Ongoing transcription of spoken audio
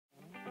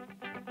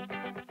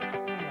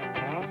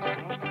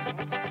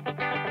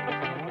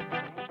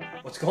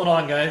What's going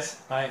on,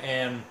 guys? I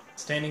am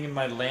standing in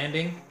my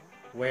landing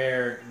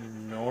where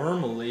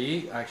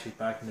normally, actually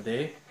back in the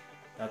day,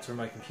 that's where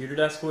my computer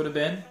desk would have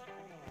been.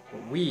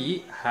 But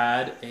we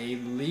had a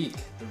leak.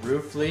 The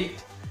roof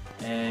leaked,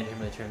 and here, I'm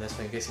going to turn this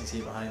way in case you can see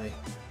it behind me.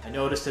 I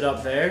noticed it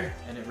up there,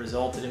 and it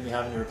resulted in me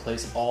having to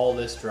replace all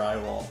this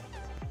drywall.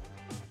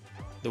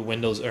 The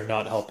windows are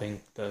not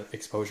helping the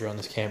exposure on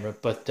this camera,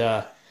 but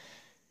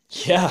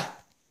yeah,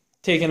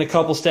 taking a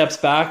couple steps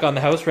back on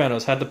the house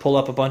renos, had to pull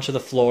up a bunch of the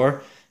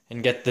floor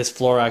and get this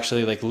floor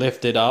actually like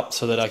lifted up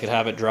so that I could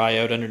have it dry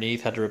out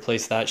underneath. Had to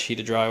replace that sheet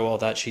of drywall.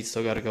 That sheet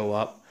still got to go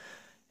up.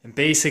 And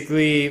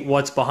basically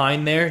what's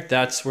behind there,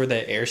 that's where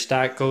the air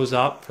stack goes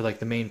up for like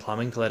the main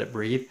plumbing to let it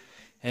breathe.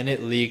 And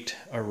it leaked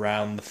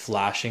around the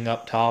flashing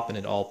up top and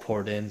it all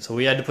poured in. So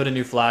we had to put a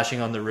new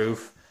flashing on the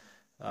roof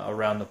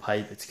around the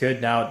pipe. It's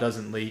good now, it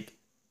doesn't leak.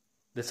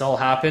 This all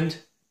happened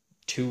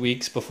 2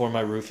 weeks before my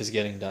roof is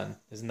getting done.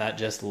 Isn't that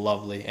just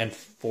lovely? And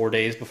 4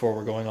 days before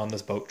we're going on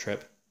this boat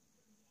trip.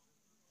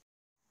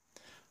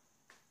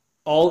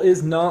 All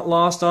is not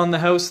lost on the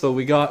house though.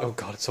 We got, oh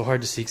god, it's so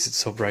hard to see because it's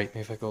so bright.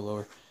 Maybe if I go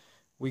lower.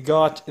 We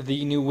got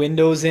the new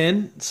windows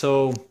in.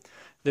 So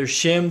they're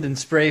shimmed and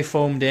spray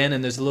foamed in,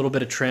 and there's a little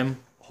bit of trim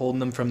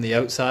holding them from the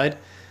outside.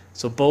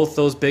 So both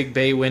those big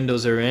bay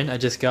windows are in. I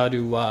just got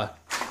to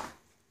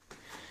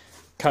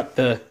cut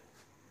the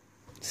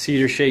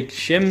cedar shake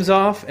shims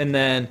off, and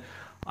then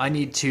I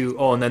need to,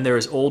 oh, and then there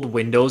was old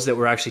windows that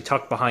were actually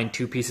tucked behind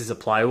two pieces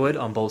of plywood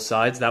on both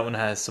sides. That one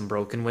has some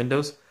broken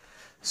windows.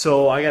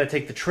 So I got to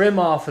take the trim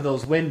off of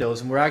those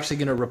windows, and we're actually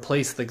going to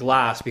replace the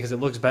glass because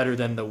it looks better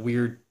than the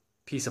weird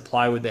piece of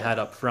plywood they had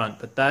up front.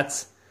 But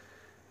that's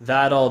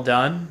that all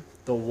done.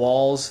 The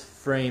walls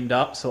framed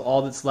up, so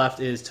all that's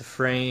left is to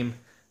frame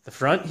the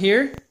front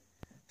here,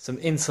 some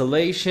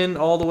insulation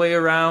all the way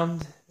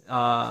around,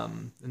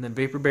 and then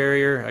vapor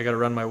barrier. I got to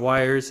run my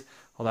wires,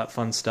 all that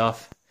fun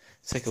stuff.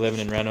 Sick of living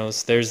in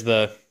renos. There's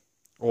the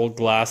old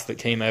glass that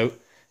came out.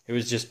 It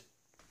was just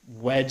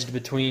wedged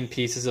between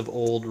pieces of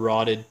old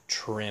rotted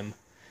trim.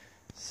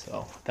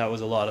 So that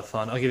was a lot of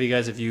fun. I'll give you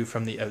guys a view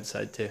from the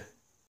outside too.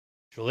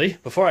 Actually,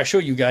 before I show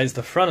you guys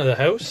the front of the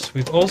house,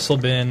 we've also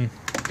been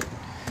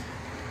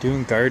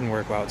doing garden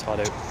work. Wow, it's hot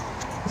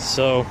out.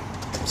 So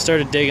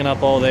started digging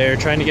up all there,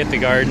 trying to get the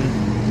garden.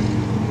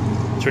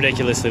 It's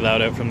ridiculously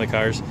loud out from the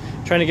cars.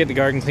 Trying to get the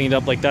garden cleaned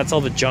up. Like, that's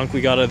all the junk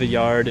we got out of the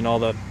yard and all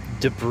the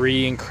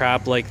debris and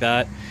crap like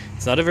that.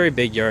 It's not a very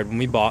big yard. When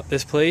we bought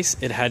this place,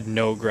 it had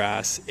no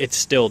grass. It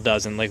still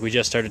doesn't. Like, we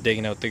just started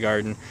digging out the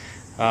garden.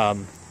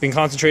 Been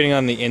concentrating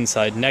on the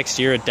inside. Next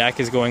year, a deck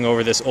is going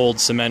over this old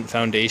cement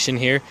foundation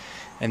here,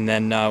 and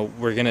then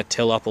we're gonna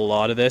till up a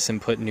lot of this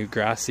and put new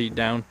grass seed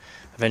down.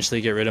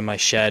 Eventually get rid of my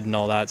shed and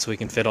all that so we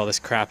can fit all this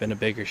crap in a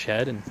bigger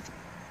shed. And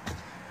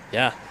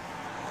yeah,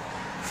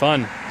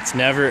 fun. It's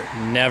never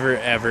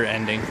ever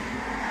ending.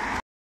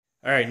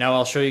 Alright, now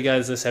I'll show you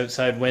guys this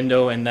outside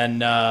window, and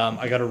then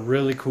I got a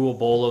really cool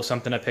bolo,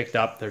 something I picked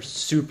up. They're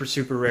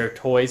super rare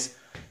toys.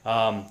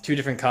 Two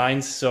different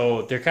kinds,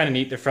 so they're kind of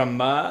neat. They're from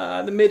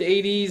the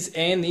mid-80s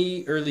and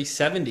the early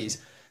 70s.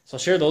 So I'll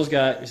share those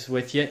guys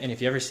with you, and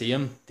if you ever see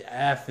them,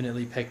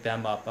 definitely pick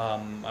them up.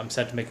 I'm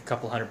set to make a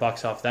couple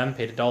 $100 off them,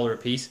 paid $1 a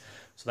piece,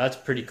 so that's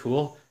pretty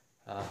cool.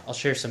 I'll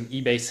share some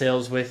eBay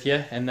sales with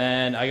you, and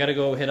then I gotta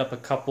go hit up a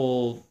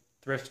couple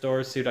thrift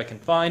stores, see what I can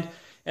find.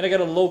 And I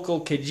got a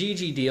local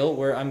Kijiji deal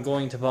where I'm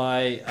going to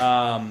buy,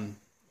 I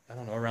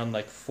don't know, around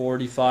like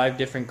 45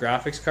 different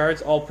graphics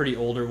cards, all pretty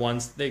older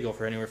ones. They go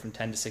for anywhere from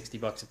 10 to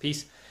 $60 a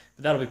piece,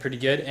 but that'll be pretty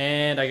good.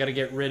 And I got to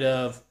get rid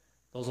of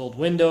those old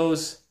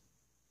windows,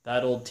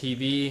 that old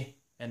TV,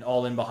 and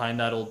all in behind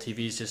that old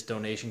TV is just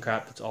donation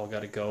crap. That's all got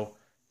to go.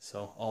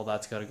 So all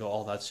that's got to go.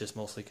 All that's just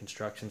mostly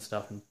construction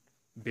stuff and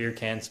beer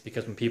cans,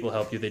 because when people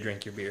help you, they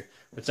drink your beer,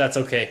 which that's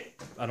okay.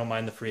 I don't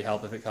mind the free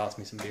help if it costs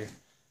me some beer.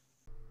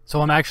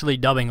 So I'm actually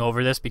dubbing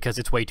over this because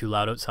it's way too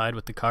loud outside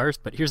with the cars,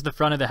 but here's the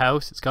front of the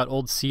house. It's got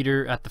old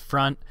cedar at the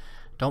front.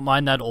 Don't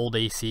mind that old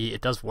AC.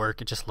 It does work.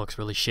 It just looks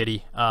really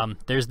shitty.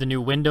 There's the new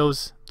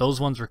windows.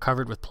 Those ones were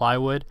covered with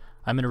plywood.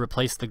 I'm going to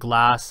replace the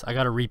glass. I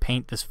got to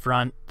repaint this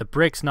front. The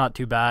brick's not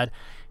too bad.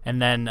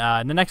 And then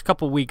in the next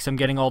couple weeks, I'm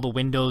getting all the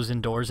windows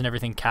and doors and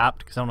everything capped,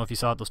 because I don't know if you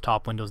saw those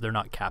top windows. They're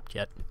not capped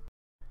yet.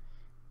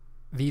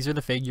 These are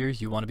the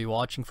figures you want to be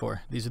watching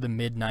for. These are the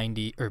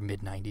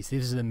mid-90s.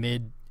 These are the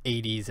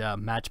mid-80s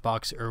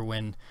Matchbox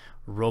Irwin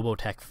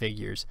Robotech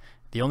figures.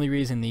 The only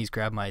reason these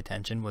grabbed my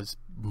attention was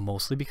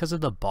mostly because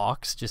of the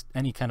box, just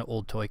any kind of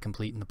old toy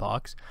complete in the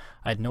box.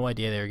 I had no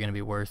idea they were going to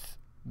be worth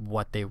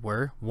what they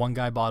were. One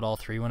guy bought all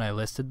three when I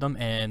listed them,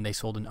 and they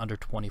sold in under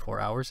 24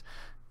 hours,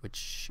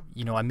 which,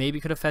 you know, I maybe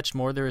could have fetched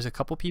more. There was a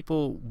couple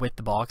people with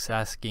the box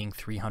asking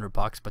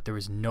 $300, but there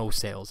was no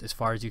sales as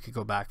far as you could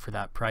go back for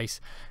that price.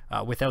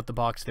 Without the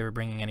box, they were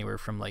bringing anywhere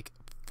from like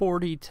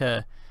 40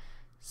 to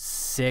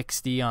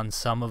 60 on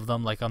some of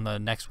them. Like on the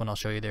next one I'll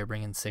show you, they're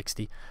bringing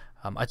 60.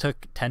 I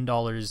took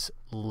 $10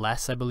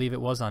 less, I believe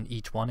it was, on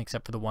each one,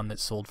 except for the one that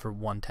sold for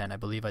 110. I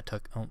believe I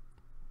took, oh,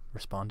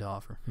 respond to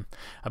offer.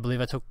 I believe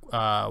I took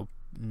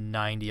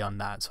 90 on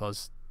that, so I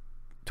was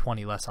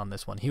 20 less on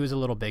this one. He was a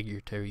little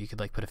bigger too. You could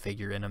like put a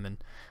figure in him, and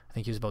I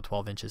think he was about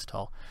 12 inches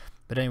tall.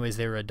 But anyways,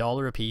 they were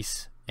 $1 a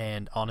piece,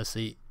 and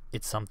honestly,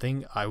 it's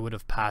something I would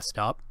have passed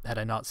up had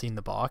I not seen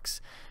the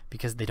box,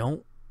 because they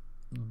don't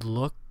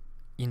look,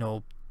 you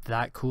know,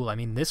 that cool. I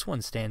mean, this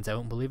one stands out,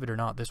 and believe it or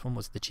not, this one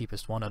was the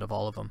cheapest one out of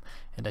all of them,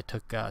 and I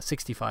took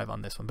 65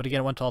 on this one. But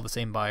again, it went to all the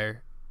same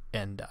buyer,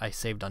 and I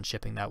saved on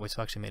shipping that way,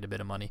 so I actually made a bit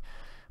of money.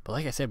 But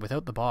like I said,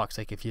 without the box,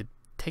 like if you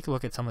take a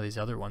look at some of these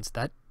other ones,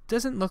 that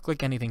doesn't look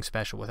like anything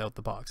special without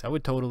the box. I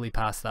would totally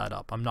pass that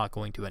up. I'm not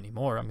going to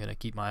anymore. I'm going to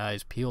keep my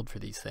eyes peeled for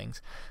these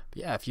things.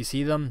 But yeah, if you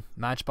see them,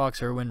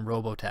 Matchbox Irwin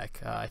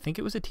Robotech. I think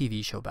it was a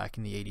TV show back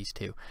in the 80s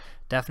too.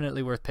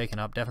 Definitely worth picking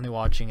up. Definitely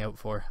watching out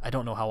for. I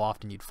don't know how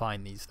often you'd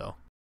find these though.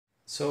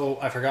 So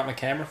I forgot my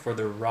camera for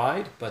the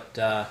ride, but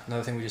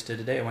another thing we just did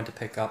today, I went to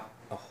pick up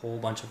a whole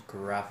bunch of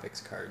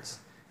graphics cards.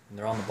 And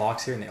they're on the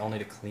box here, and they all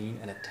need a clean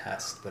and a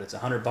test. But it's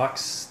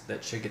 $100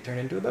 that should get turned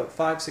into about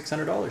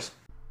 $500-600.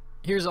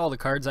 Here's all the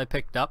cards I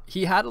picked up.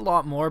 He had a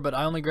lot more, but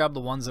I only grabbed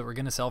the ones that were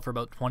going to sell for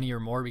about 20 or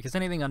more, because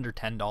anything under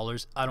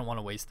 $10, I don't want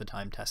to waste the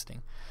time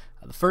testing.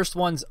 The first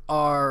ones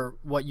are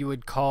what you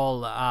would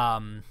call,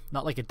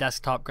 not like a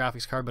desktop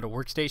graphics card, but a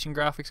workstation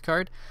graphics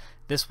card.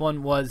 This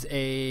one was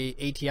a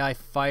ATI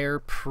Fire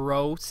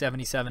Pro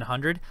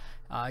 7700.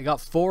 I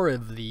got 4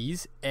 of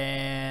these,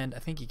 and I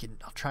think you can,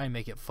 I'll try and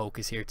make it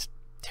focus here. It's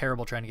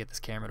terrible trying to get this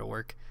camera to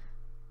work.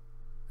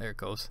 There it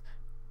goes.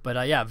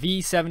 But yeah,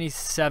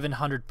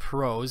 V7700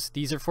 Pros.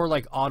 These are for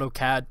like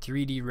AutoCAD,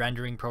 3D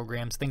rendering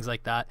programs, things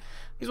like that.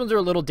 These ones are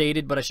a little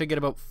dated, but I should get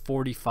about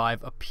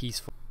 45 a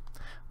piece.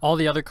 All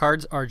the other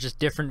cards are just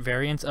different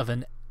variants of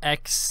an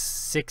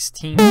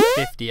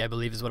X1650, I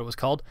believe is what it was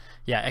called.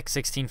 Yeah,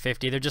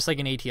 X1650. They're just like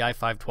an ATI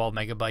 512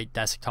 megabyte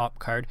desktop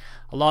card.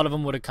 A lot of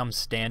them would have come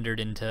standard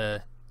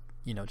into,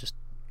 you know, just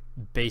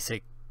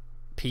basic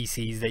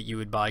PCs that you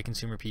would buy,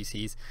 consumer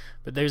PCs.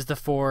 But there's the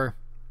 4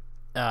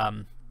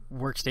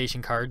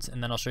 workstation cards,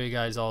 and then I'll show you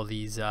guys all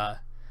these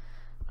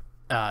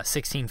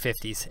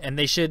 1650s, and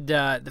they should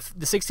the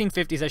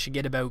 1650s I should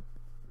get about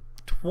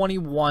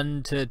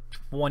 $21 to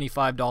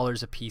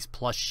 $25 a piece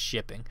plus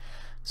shipping,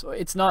 so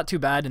it's not too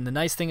bad. And the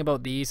nice thing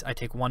about these, I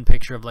take one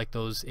picture of like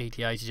those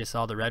ATIs you just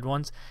saw, the red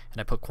ones,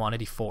 and I put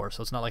quantity 4,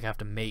 so it's not like I have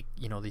to make,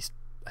 you know, these,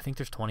 I think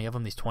there's 20 of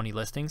them, these 20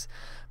 listings.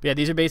 But yeah,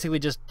 these are basically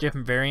just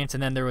different variants.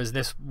 And then there was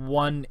this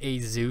one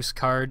Asus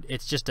card.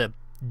 It's just a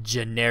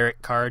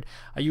generic card.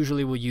 I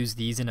usually will use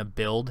these in a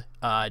build,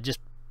 just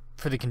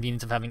for the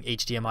convenience of having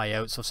HDMI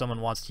out, so if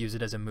someone wants to use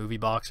it as a movie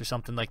box or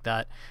something like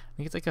that. I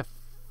think it's like a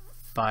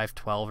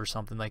 512 or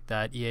something like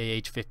that,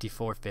 EAH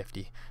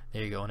 5450.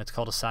 There you go. And it's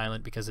called a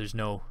silent because there's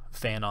no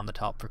fan on the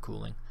top for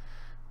cooling.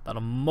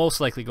 That'll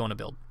most likely go in a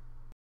build.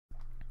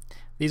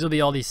 These will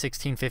be all these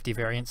 1650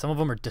 variants. Some of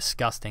them are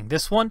disgusting.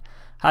 This one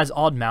has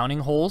odd mounting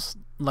holes,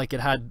 like it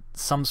had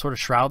some sort of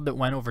shroud that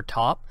went over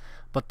top.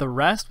 But the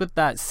rest with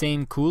that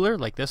same cooler,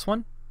 like this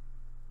one,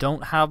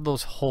 don't have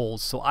those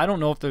holes. So I don't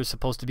know if there's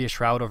supposed to be a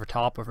shroud over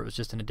top or if it was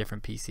just in a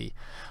different PC.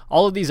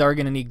 All of these are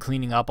going to need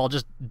cleaning up. I'll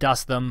just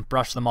dust them,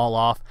 brush them all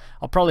off.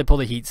 I'll probably pull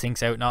the heat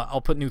sinks out, and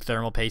I'll put new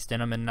thermal paste in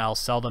them, and I'll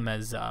sell them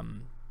as,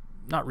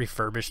 not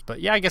refurbished, but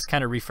yeah, I guess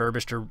kind of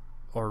refurbished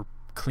or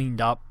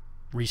cleaned up,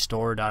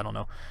 restored, I don't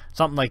know.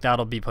 Something like that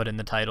will be put in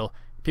the title.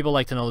 People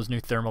like to know those new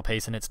thermal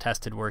paste and it's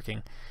tested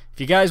working.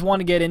 If you guys want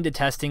to get into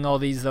testing all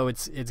these though,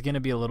 it's going to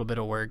be a little bit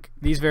of work.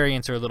 These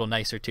variants are a little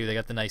nicer too. They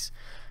got the nice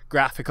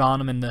graphic on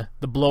them and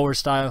the blower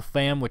style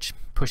fan, which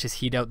pushes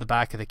heat out the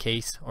back of the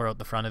case or out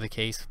the front of the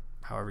case,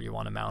 however you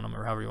want to mount them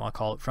or however you want to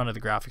call it, front of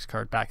the graphics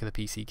card, back of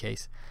the PC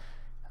case.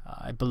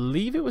 I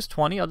believe it was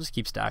 20. I'll just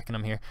keep stacking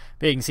them here.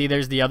 But you can see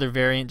there's the other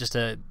variant.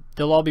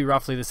 They'll all be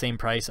roughly the same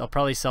price. I'll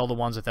probably sell the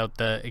ones without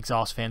the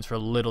exhaust fans for a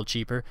little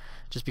cheaper,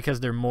 just because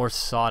they're more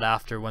sought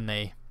after when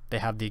they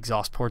have the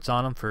exhaust ports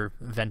on them for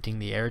venting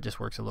the air. It just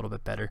works a little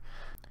bit better.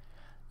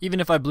 Even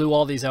if I blew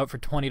all these out for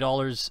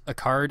 $20 a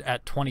card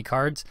at 20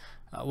 cards,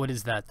 what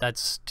is that?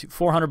 That's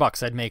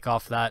 $400 I'd make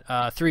off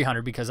that.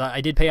 300 because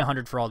I did pay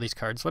 100 for all these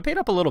cards, so I paid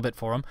up a little bit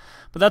for them,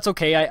 but that's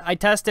okay. I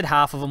tested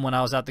half of them when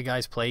I was at the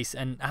guy's place,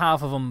 and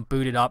half of them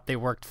booted up. They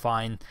worked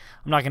fine.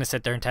 I'm not going to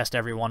sit there and test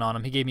every one on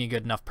him. He gave me a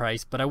good enough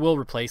price, but I will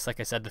replace, like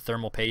I said, the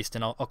thermal paste,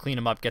 and I'll clean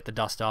them up, get the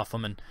dust off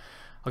them, and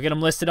I'll get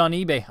them listed on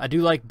eBay. I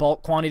do like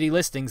bulk quantity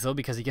listings though,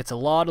 because he gets a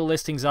lot of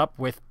listings up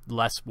with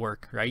less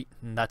work, right?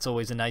 And that's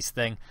always a nice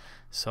thing.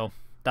 So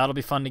that'll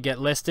be fun to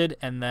get listed,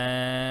 and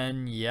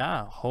then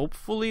yeah,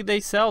 hopefully they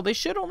sell. They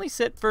should only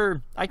sit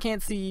for, I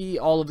can't see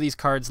all of these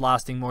cards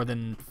lasting more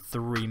than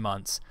 3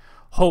 months.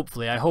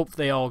 Hopefully. I hope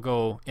they all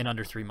go in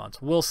under 3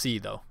 months. We'll see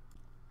though.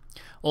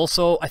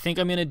 Also, I think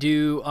I'm going to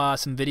do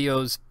some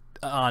videos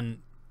on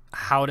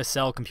how to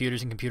sell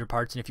computers and computer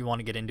parts, and if you want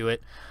to get into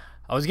it.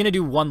 I was going to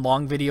do one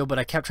long video, but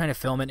I kept trying to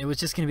film it. It was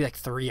just going to be like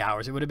 3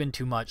 hours. It would have been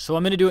too much. So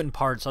I'm going to do it in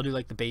parts. I'll do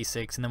like the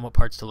basics and then what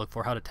parts to look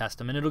for, how to test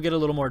them. And it'll get a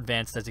little more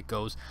advanced as it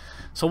goes.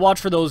 So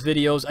watch for those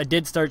videos. I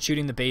did start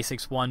shooting the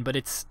basics one, but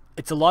it's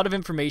a lot of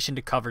information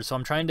to cover. So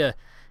I'm trying to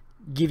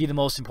give you the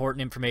most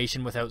important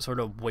information without sort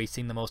of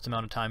wasting the most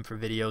amount of time for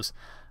videos.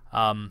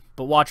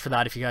 But watch for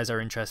that if you guys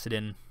are interested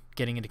in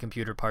getting into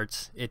computer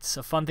parts. It's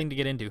a fun thing to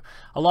get into.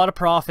 A lot of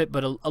profit,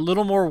 but a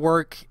little more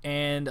work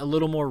and a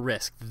little more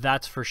risk,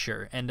 that's for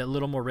sure. And a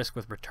little more risk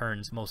with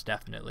returns, most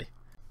definitely.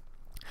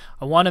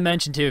 I want to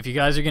mention too, if you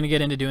guys are going to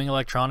get into doing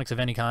electronics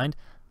of any kind,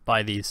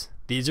 buy these.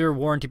 These are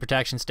warranty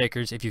protection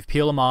stickers. If you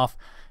peel them off,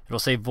 it'll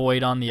say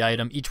void on the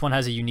item. Each one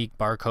has a unique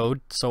barcode.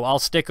 So I'll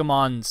stick them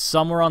on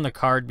somewhere on the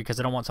card because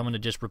I don't want someone to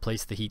just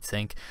replace the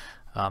heatsink,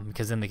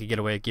 because then they could get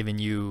away with giving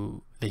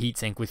you the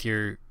heatsink with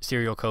your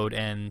serial code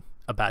and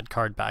a bad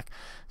card back.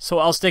 So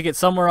I'll stick it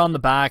somewhere on the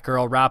back, or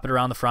I'll wrap it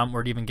around the front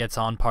where it even gets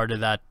on part of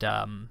that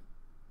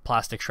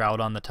plastic shroud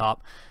on the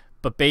top.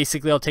 But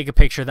basically, I'll take a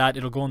picture of that.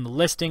 It'll go in the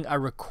listing. I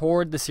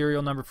record the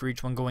serial number for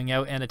each one going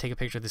out, and I take a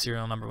picture of the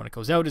serial number when it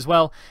goes out as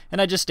well. And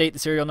I just state the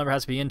serial number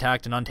has to be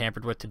intact and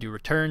untampered with to do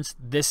returns.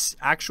 This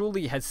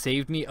actually has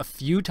saved me a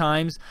few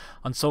times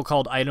on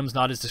so-called items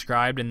not as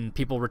described, and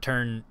people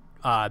return,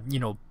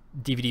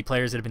 DVD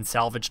players that have been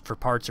salvaged for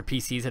parts, or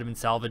PCs that have been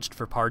salvaged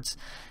for parts,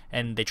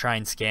 and they try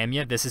and scam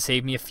you. This has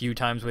saved me a few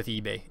times with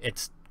eBay.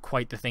 It's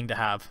quite the thing to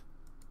have.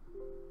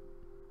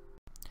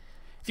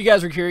 If you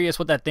guys were curious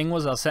what that thing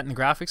was I was setting the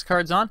graphics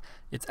cards on,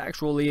 it's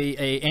actually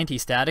a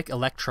anti-static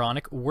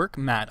electronic work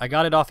mat. I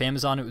got it off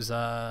Amazon. It was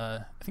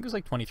I think it was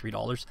like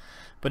 $23,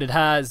 but it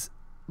has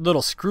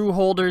little screw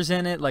holders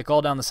in it, like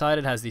all down the side.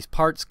 It has these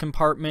parts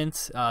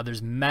compartments.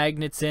 There's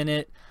magnets in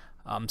it,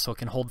 so it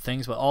can hold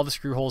things. But all the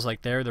screw holes,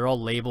 like they're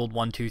all labeled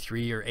 1, 2,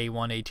 3, or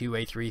A1, A2,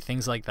 A3,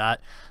 things like that.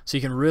 So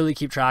you can really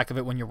keep track of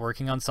it when you're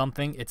working on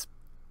something. It's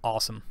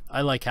awesome.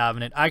 I like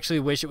having it. I actually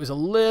wish it was a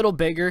little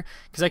bigger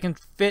because I can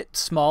fit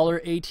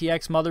smaller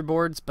ATX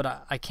motherboards,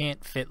 but I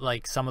can't fit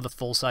like some of the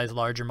full-size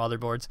larger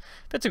motherboards.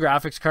 Fits a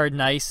graphics card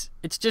nice.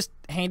 It's just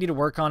handy to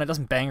work on. It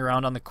doesn't bang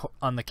around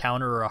on the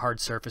counter or a hard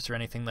surface or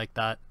anything like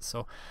that.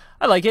 So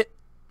I like it.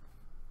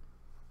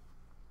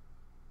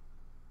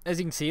 As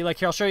you can see, like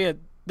here, I'll show you.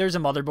 There's a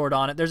motherboard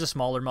on it. There's a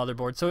smaller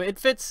motherboard, so it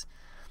fits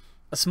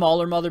a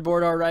smaller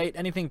motherboard all right.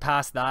 Anything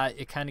past that,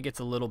 it kind of gets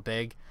a little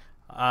big.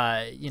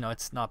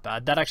 It's not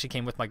bad. That actually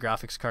came with my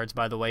graphics cards,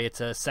 by the way. It's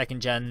a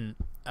second gen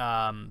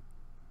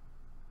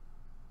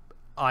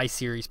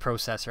i-series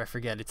processor. I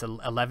forget. It's a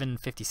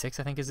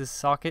 1156, I think, is this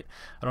socket.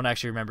 I don't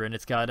actually remember. And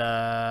it's got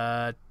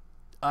a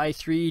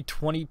i3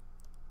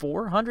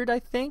 2400, I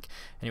think.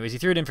 Anyways, he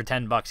threw it in for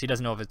 $10. He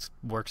doesn't know if it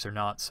works or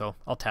not, so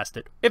I'll test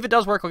it. If it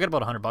does work, I'll get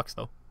about $100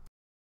 though.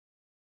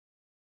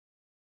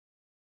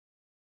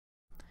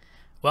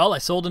 Well, I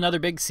sold another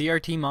big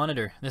CRT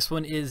monitor. This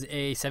one is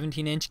a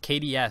 17-inch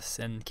KDS,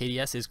 and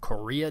KDS is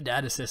Korea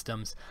Data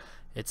Systems.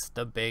 It's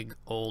the big,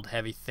 old,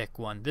 heavy, thick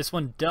one. This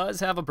one does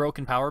have a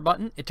broken power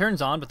button. It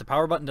turns on, but the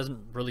power button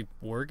doesn't really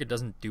work. It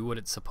doesn't do what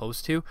it's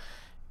supposed to.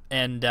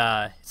 And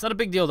it's not a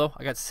big deal, though.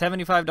 I got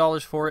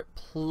 $75 for it,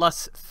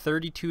 plus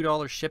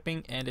 $32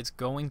 shipping, and it's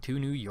going to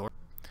New York.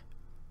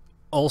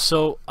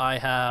 Also, I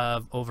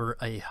have over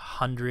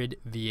 100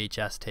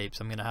 VHS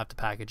tapes I'm going to have to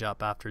package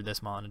up after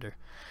this monitor.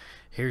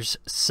 Here's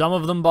some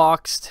of them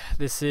boxed.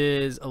 This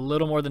is a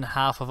little more than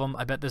half of them.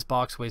 I bet this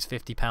box weighs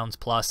 50 pounds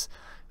plus.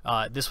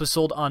 This was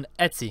sold on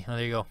Etsy. Oh,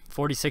 there you go.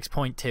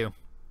 46.2.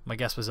 My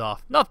guess was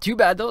off. Not too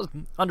bad though.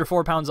 Under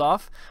 4 pounds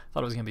off.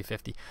 Thought it was going to be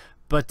 50.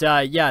 But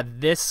yeah,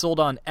 this sold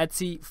on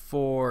Etsy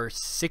for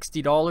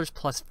 $60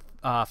 plus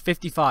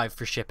 $55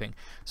 for shipping.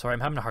 Sorry, I'm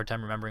having a hard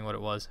time remembering what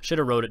it was. Should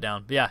have wrote it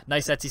down. But yeah,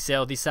 nice Etsy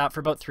sale. These sat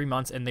for about 3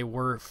 months and they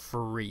were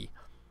free.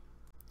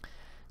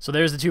 So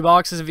there's the 2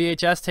 boxes of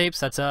VHS tapes.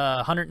 That's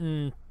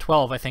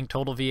 112, I think,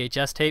 total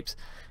VHS tapes.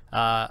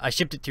 I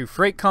shipped it through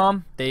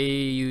FreightCom. They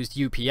used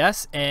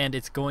UPS, and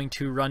it's going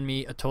to run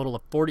me a total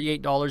of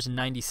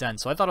 $48.90.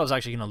 So I thought I was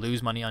actually going to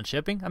lose money on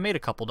shipping. I made a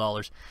couple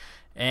dollars.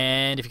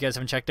 And if you guys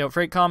haven't checked out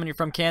FreightCom and you're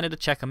from Canada,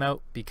 check them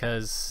out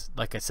because,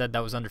 like I said,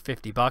 that was under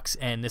 $50.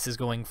 And this is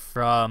going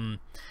from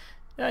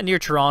near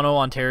Toronto,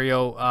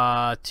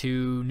 Ontario,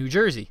 to New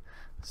Jersey.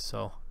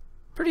 So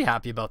pretty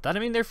happy about that. I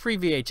mean, they're free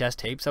VHS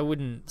tapes. I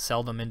wouldn't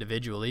sell them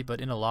individually,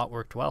 but in a lot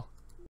worked well.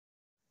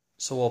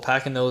 So while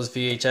packing those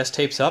VHS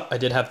tapes up, I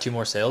did have 2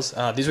 more sales.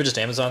 These were just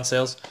Amazon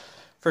sales.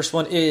 First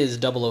one is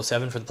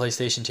 007 for the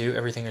PlayStation 2,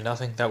 Everything or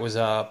Nothing. That was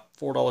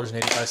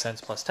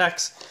 $4.85 plus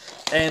tax.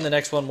 And the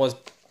next one was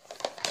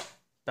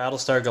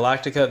Battlestar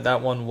Galactica.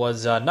 That one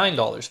was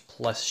 $9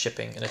 plus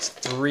shipping, and it's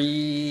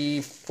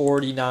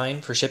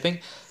 $3.49 for shipping.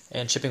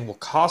 And shipping will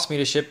cost me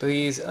to ship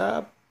these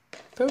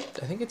I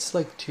think it's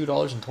like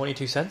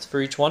 $2.22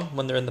 for each one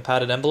when they're in the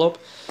padded envelope.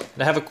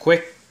 And I have a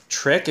quick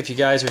trick if you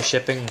guys are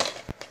shipping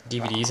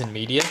DVDs and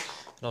media,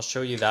 and I'll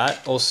show you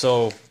that.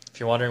 Also, if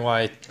you're wondering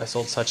why I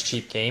sold such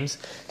cheap games,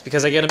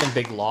 because I get them in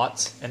big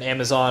lots, and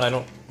Amazon,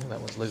 that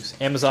one's loose.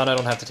 Amazon, I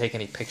don't have to take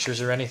any pictures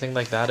or anything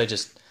like that. I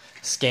just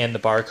scan the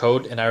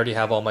barcode, and I already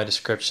have all my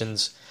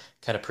descriptions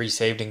kind of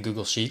pre-saved in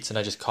Google Sheets, and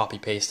I just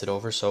copy-paste it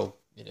over, so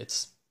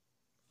it's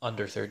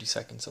under 30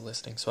 seconds of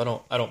listing,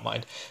 so I don't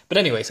mind. But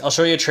anyways, I'll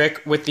show you a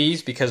trick with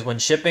these, because when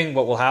shipping,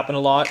 what will happen a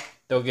lot,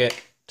 they'll get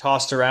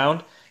tossed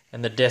around,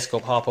 and the disc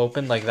will pop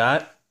open like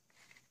that.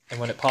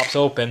 And when it pops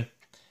open,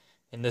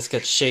 and this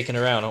gets shaken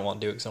around. I don't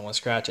want to do it because I don't want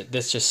to scratch it.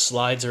 This just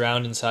slides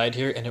around inside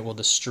here, and it will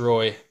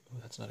destroy. Ooh,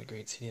 that's not a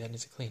great CD. That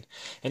needs to clean.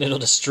 And it'll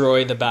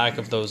destroy the back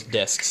of those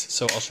discs.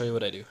 So I'll show you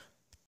what I do.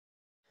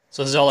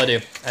 So this is all I do.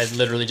 I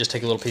literally just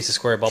take a little piece of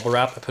square bubble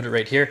wrap. I put it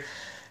right here.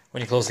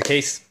 When you close the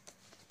case,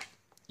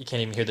 you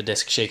can't even hear the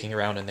disc shaking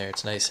around in there.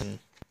 It's nice and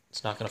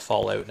it's not going to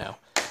fall out now.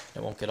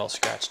 It won't get all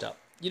scratched up.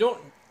 You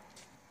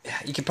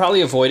can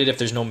probably avoid it if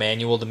there's no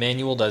manual. The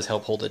manual does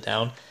help hold it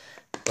down.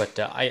 But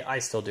I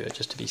still do it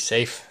just to be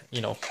safe.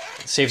 You know,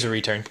 it saves a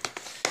return.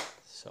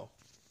 So,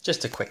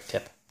 just a quick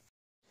tip.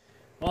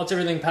 Well, it's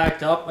everything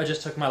packed up. I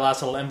just took my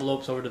last little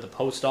envelopes over to the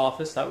post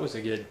office. That was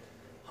a good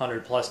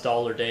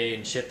 $100+ day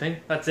in shipping.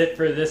 That's it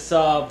for this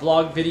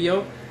vlog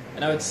video.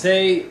 And I would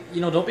say,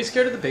 you know, don't be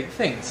scared of the big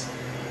things.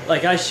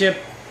 Like I ship...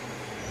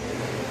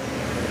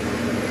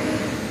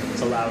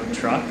 It's a loud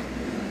truck.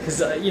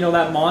 Because, you know,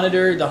 that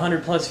monitor, the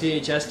 100+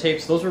 VHS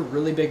tapes, those were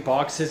really big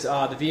boxes. The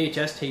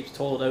VHS tapes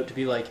totaled out to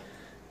be like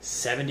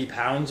 70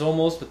 pounds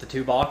almost with the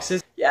 2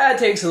 boxes. Yeah, it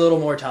takes a little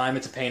more time.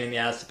 It's a pain in the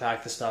ass to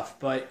pack the stuff,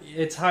 but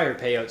it's higher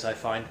payouts, I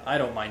find. I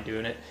don't mind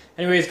doing it.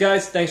 Anyways,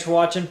 guys, thanks for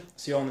watching.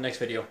 See you all in the next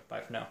video.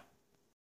 Bye for now.